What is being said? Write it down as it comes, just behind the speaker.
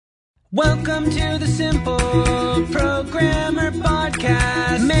Welcome to the Simple Programmer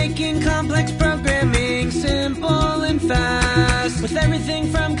Podcast, making complex programming simple and fast, with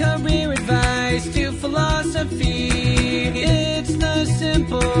everything from career advice to philosophy. It's the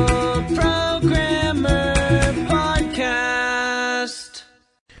Simple Programmer Podcast.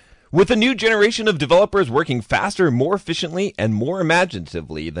 With a new generation of developers working faster, more efficiently, and more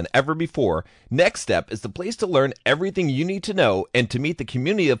imaginatively than ever before, NextStep is the place to learn everything you need to know and to meet the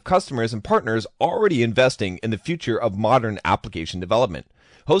community of customers and partners already investing in the future of modern application development.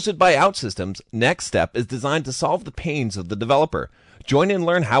 Hosted by OutSystems, NextStep is designed to solve the pains of the developer. Join and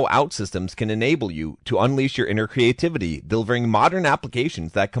learn how OutSystems can enable you to unleash your inner creativity, delivering modern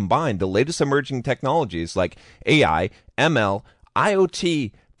applications that combine the latest emerging technologies like AI, ML,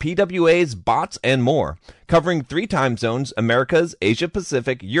 IoT, PWAs, bots, and more. Covering 3 time zones, Americas, Asia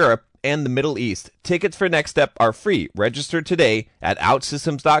Pacific, Europe, and the Middle East. Tickets for Next Step are free. Register today at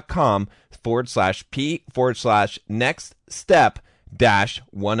outsystems.com/P/next step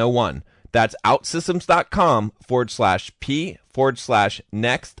 -101. That's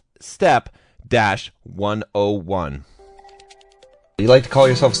outsystems.com/P/next step -101. You like to call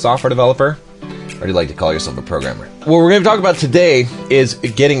yourself a software developer? Or do you like to call yourself a programmer? What we're going to talk about today is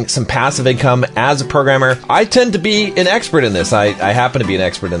getting some passive income as a programmer. I tend to be an expert in this. I happen to be an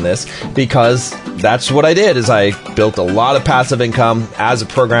expert in this because that's what I did, is I built a lot of passive income as a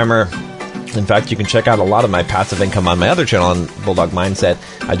programmer. In fact, you can check out a lot of my passive income on my other channel on Bulldog Mindset.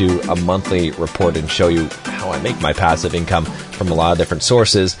 I do a monthly report and show you how I make my passive income from a lot of different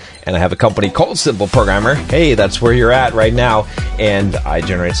sources. And I have a company called Simple Programmer. Hey, that's where you're at right now. And I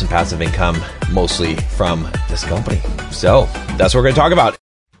generate some passive income mostly from this company. So that's what we're going to talk about.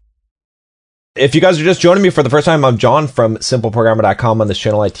 If you guys are just joining me for the first time, I'm John from simpleprogrammer.com. On this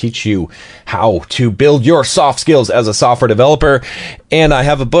channel, I teach you how to build your soft skills as a software developer. And I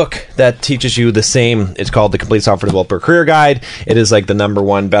have a book that teaches you the same. It's called The Complete Software Developer Career Guide. It is like the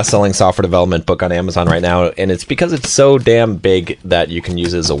 #1 best-selling software development book on Amazon right now. And it's because it's so damn big that you can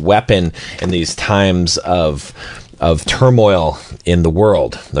use it as a weapon in these times of turmoil in the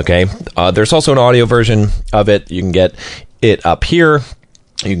world. Okay. There's also an audio version of it. You can get it up here.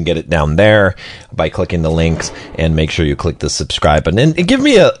 You can get it down there by clicking the links, and make sure you click the subscribe button and give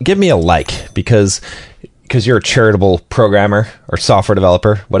me a like, because you're a charitable programmer or software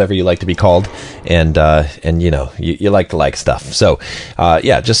developer, whatever you like to be called, and you know you like to like stuff. So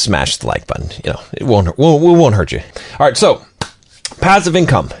yeah, just smash the like button. You know, it won't hurt you. All right, so passive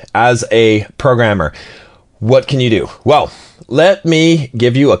income as a programmer. What can you do? Well, let me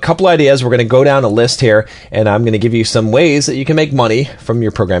give you a couple ideas. We're going to go down a list here, and I'm going to give you some ways that you can make money from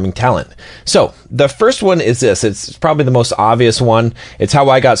your programming talent. So the first one is this. It's probably the most obvious one. It's how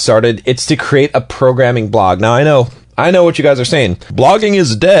I got started. It's to create a programming blog. Now, I know what you guys are saying. Blogging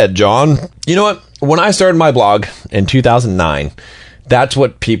is dead, John. You know what? When I started my blog in 2009, that's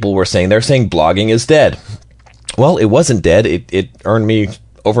what people were saying. They're saying blogging is dead. Well, it wasn't dead. It earned me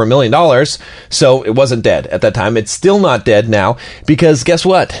over $1 million. So it wasn't dead at that time. It's still not dead now, because guess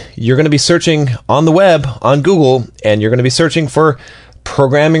what? You're going to be searching on the web, on Google, and you're going to be searching for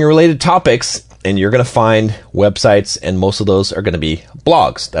programming related topics, and you're going to find websites, and most of those are going to be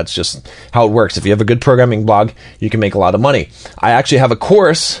blogs. That's just how it works. If you have a good programming blog, you can make a lot of money. I actually have a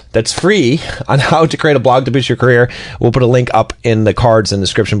course that's free on how to create a blog to boost your career. We'll put a link up in the cards in the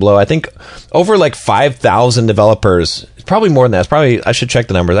description below. I think over like 5,000 developers, probably more than that. I should check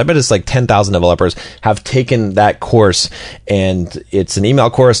the numbers. I bet it's like 10,000 developers have taken that course, and it's an email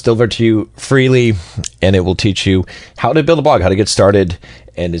course delivered to you freely, and it will teach you how to build a blog, how to get started,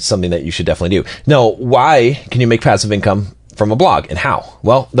 and it's something that you should definitely do. Now, why can you make passive income from a blog, and how?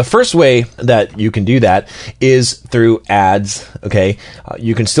 Well, the first way that you can do that is through ads. Okay,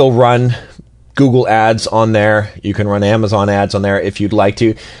 you can still run Google ads on there. You can run Amazon ads on there if you'd like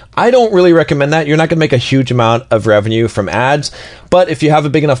to. I don't really recommend that. You're not going to make a huge amount of revenue from ads, but if you have a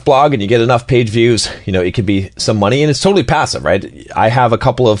big enough blog and you get enough page views, you know, it could be some money, and it's totally passive, right? I have a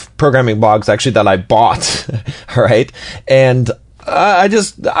couple of programming blogs actually that I bought, right? And I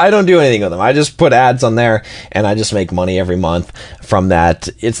don't do anything with them. I just put ads on there, and I just make money every month from that.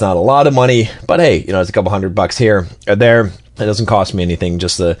 It's not a lot of money, but hey, you know, it's a couple $100 here or there. It doesn't cost me anything,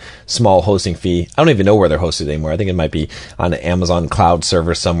 just a small hosting fee. I don't even know where they're hosted anymore. I think it might be on an Amazon cloud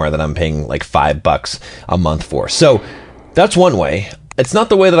server somewhere that I'm paying like $5 a month for. So that's one way. It's not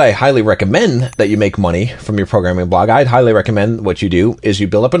the way that I highly recommend that you make money from your programming blog. I'd highly recommend what you do is you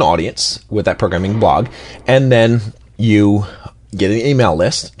build up an audience with that programming blog, and then you get an email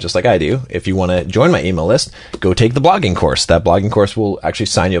list, just like I do. If you want to join my email list, go take the blogging course. That blogging course will actually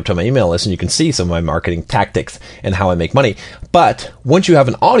sign you up to my email list, and you can see some of my marketing tactics and how I make money. But once you have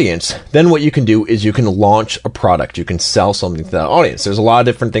an audience, then what you can do is you can launch a product. You can sell something to that audience. There's a lot of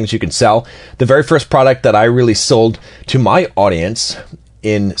different things you can sell. The very first product that I really sold to my audience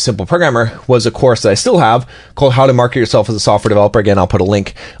in Simple Programmer was a course that I still have called How to Market Yourself as a Software Developer. Again, I'll put a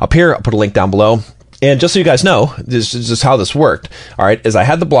link up here. I'll put a link down below. And just so you guys know, this is just how this worked. All right, is I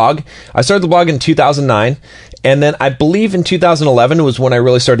had the blog. I started the blog in 2009, and then I believe in 2011 was when I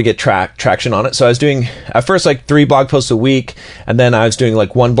really started to get traction on it. So I was doing at first like 3 blog posts a week, and then I was doing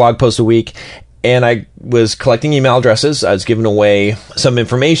like 1 blog post a week. And I was collecting email addresses. I was giving away some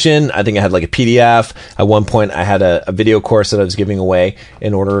information. I think I had like a PDF. At one point, I had a video course that I was giving away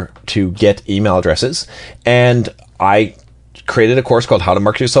in order to get email addresses. And I created a course called How to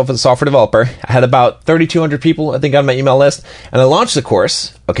Market Yourself as a Software Developer. I had about 3,200 people, I think, on my email list. And I launched the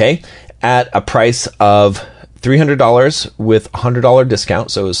course, okay, at a price of $300 with $100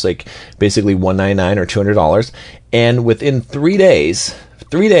 discount. So it was like basically $199 or $200. And within 3 days,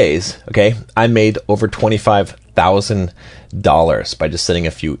 okay, I made over $25,000 by just sending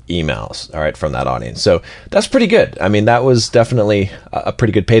a few emails, all right, from that audience. So that's pretty good. I mean, that was definitely a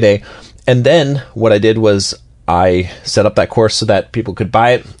pretty good payday. And then what I did was I set up that course so that people could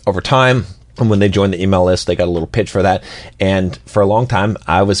buy it over time. And when they joined the email list, they got a little pitch for that. And for a long time,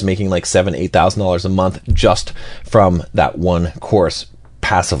 I was making like $7,000, $8,000 a month just from that one course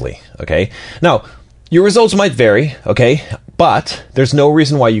passively, okay? Now, your results might vary, okay? But there's no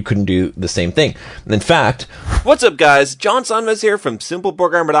reason why you couldn't do the same thing. In fact, what's up, guys? John Sonmez here from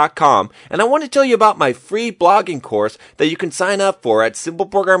SimpleProgrammer.com, and I want to tell you about my free blogging course that you can sign up for at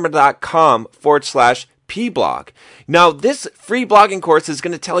SimpleProgrammer.com/pblog. Now, this free blogging course is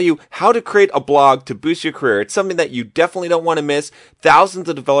going to tell you how to create a blog to boost your career. It's something that you definitely don't want to miss. Thousands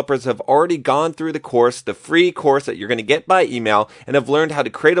of developers have already gone through the course, the free course that you're going to get by email, and have learned how to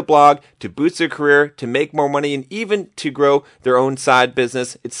create a blog to boost their career, to make more money, and even to grow their own side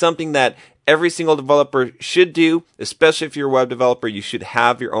business. It's something that every single developer should do, especially if you're a web developer. You should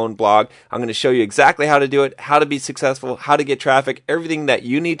have your own blog. I'm going to show you exactly how to do it, how to be successful, how to get traffic, everything that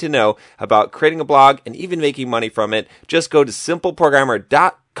you need to know about creating a blog and even making money from it. Just go to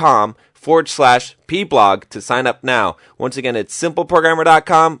simpleprogrammer.com/pblog to sign up now. Once again, it's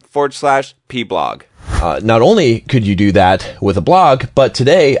simpleprogrammer.com/pblog. Not only could you do that with a blog, but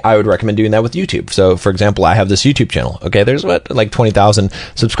today I would recommend doing that with YouTube. So, for example, I have this YouTube channel. Okay, there's like 20,000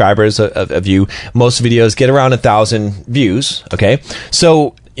 subscribers of you. Most videos get around 1,000 views. Okay,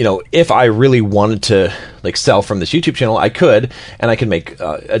 so if I really wanted to like sell from this YouTube channel, I could, and I could make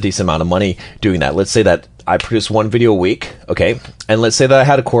a decent amount of money doing that. Let's say that I produce 1 video a week, okay? And let's say that I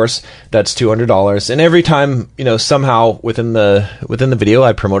had a course that's $200, and every time, somehow within the video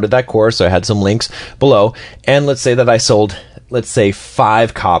I promoted that course, so I had some links below, and let's say that I sold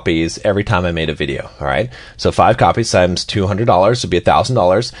 5 copies every time I made a video, all right? So 5 copies times $200 would be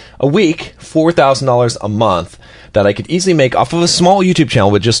 $1,000 a week, $4,000 a month that I could easily make off of a small YouTube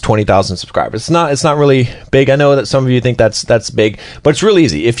channel with just 20,000 subscribers. It's not really big. I know that some of you think that's big, but it's really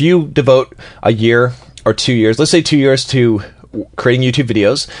easy. If you devote a year or 2 years, let's say 2 years, to creating YouTube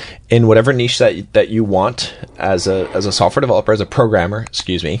videos in whatever niche that you want as a software developer, as a programmer,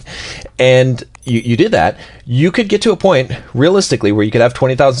 and you did that, you could get to a point realistically where you could have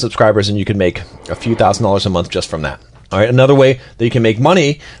 20,000 subscribers and you could make a few $1,000s a month just from that. All right. Another way that you can make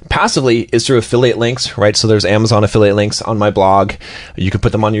money passively is through affiliate links, right? So there's Amazon affiliate links on my blog. You can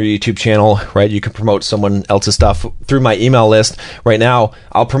put them on your YouTube channel, right? You can promote someone else's stuff through my email list. Right now,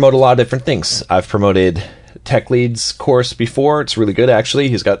 I'll promote a lot of different things. I've promoted Tech Lead's course before. It's really good, actually.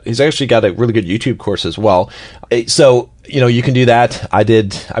 He's actually got a really good YouTube course as well. So, you can do that. I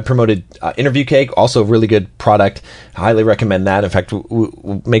promoted Interview Cake, also a really good product. I highly recommend that. In fact,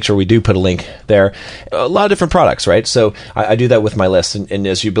 we'll make sure we do put a link there. A lot of different products, right? So I do that with my list. And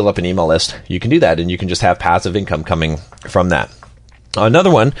as you build up an email list, you can do that, and you can just have passive income coming from that. Another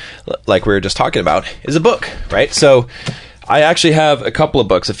one, like we were just talking about, is a book, right? So I actually have a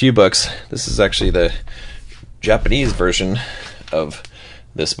few books. This is actually the Japanese version of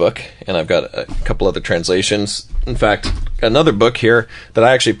this book, and I've got a couple other translations. In fact, another book here that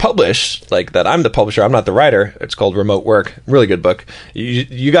I actually published, that I'm the publisher, I'm not the writer. It's called Remote Work. Really good book.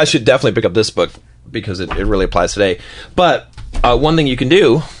 You guys should definitely pick up this book because it really applies today. But one thing you can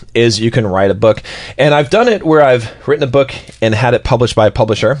do is you can write a book, and I've done it where I've written a book and had it published by a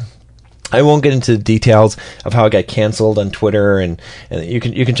publisher. I won't get into the details of how I got canceled on Twitter, and you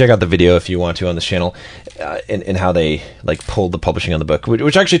can check out the video if you want to on this channel, and how they like pulled the publishing on the book,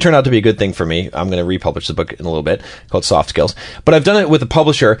 which actually turned out to be a good thing for me. I'm going to republish the book in a little bit, called Soft Skills. But I've done it with a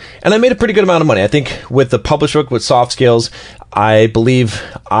publisher, and I made a pretty good amount of money. I think with the published book with Soft Skills, I believe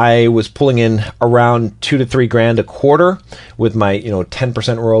I was pulling in around $2 to $3 grand a quarter with my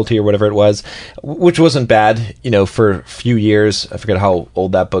 10% royalty or whatever it was, which wasn't bad for a few years. I forget how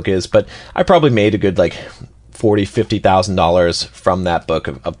old that book is, but I probably made a good like $40,000-$50,000 from that book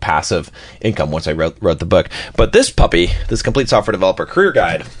of passive income once I wrote the book. But this puppy, this Complete Software Developer Career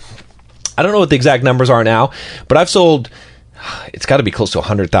Guide, I don't know what the exact numbers are now, but I've sold, it's got to be close to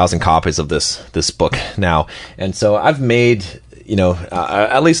 100,000 copies of this book now, and so I've made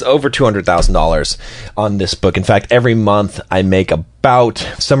at least over $200,000 on this book. In fact, every month I make about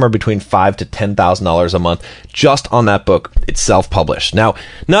somewhere between $5,000 to $10,000 a month just on that book. It's self-published. Now,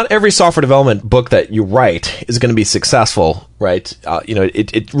 not every software development book that you write is going to be successful, right?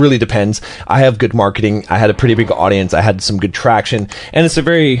 It really depends. I have good marketing. I had a pretty big audience. I had some good traction, and it's a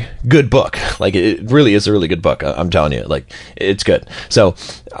very good book. Like, it really is a really good book. I'm telling you, like, it's good. So,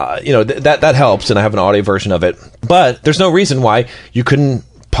 that helps, and I have an audio version of it. But there's no reason why you couldn't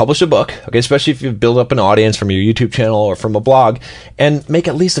publish a book, okay, especially if you build up an audience from your YouTube channel or from a blog, and make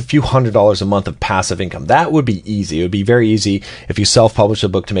at least a few $100s a month of passive income. That would be easy. It would be very easy if you self-publish a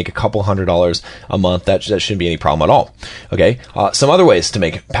book to make a couple $100s a month. That shouldn't be any problem at all. Okay, some other ways to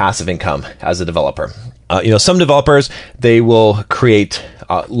make passive income as a developer. Some developers, they will create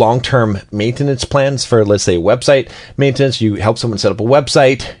long-term maintenance plans for, let's say, website maintenance. You help someone set up a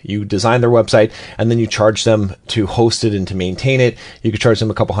website, you design their website, and then you charge them to host it and to maintain it. You could charge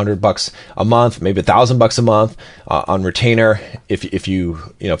them a couple $100 a month, maybe $1,000 a month on retainer. If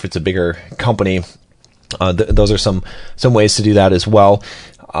it's a bigger company, those are some ways to do that as well.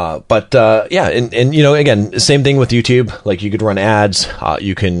 Again, same thing with YouTube. Like, you could run ads.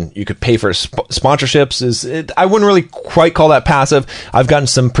 You could pay for sponsorships. I wouldn't really quite call that passive. I've gotten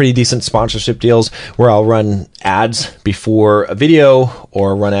some pretty decent sponsorship deals where I'll run ads before a video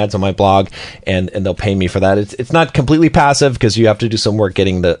or run ads on my blog, and they'll pay me for that. It's not completely passive because you have to do some work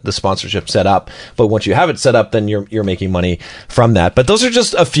getting the sponsorship set up. But once you have it set up, then you're making money from that. But those are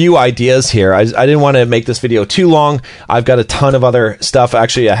just a few ideas here. I didn't want to make this video too long. I've got a ton of other stuff.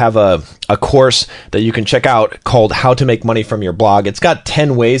 Actually, I have a course that you can check out called How to Make Money from Your Blog. It's got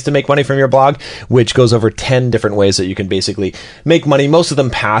 10 ways to make money from your blog, which goes over 10 different ways that you can basically make money, most of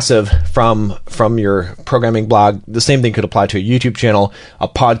them passive from your programming blog. The same thing could apply to a YouTube channel, a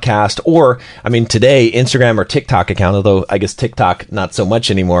podcast, or, today, Instagram or TikTok account, although I guess TikTok not so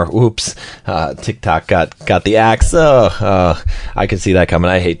much anymore. Oops. TikTok got the axe. I can see that coming.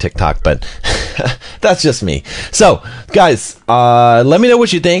 I hate TikTok, but that's just me. So, guys, let me know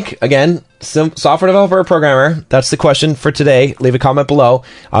what you think. Again, software developer or programmer? That's the question for today. Leave a comment below.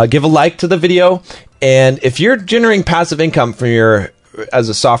 Give a like to the video. And if you're generating passive income as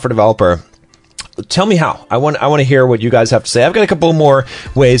a software developer, tell me how. I want to hear what you guys have to say. I've got a couple more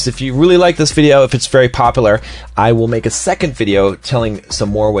ways. If you really like this video, if it's very popular, I will make a second video telling some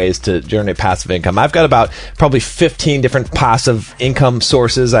more ways to generate passive income. I've got about probably 15 different passive income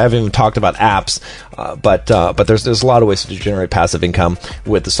sources. I haven't even talked about apps, but there's a lot of ways to generate passive income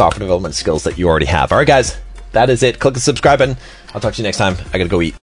with the software development skills that you already have. All right, guys, that is it. Click the subscribe button. I'll talk to you next time. I gotta go eat.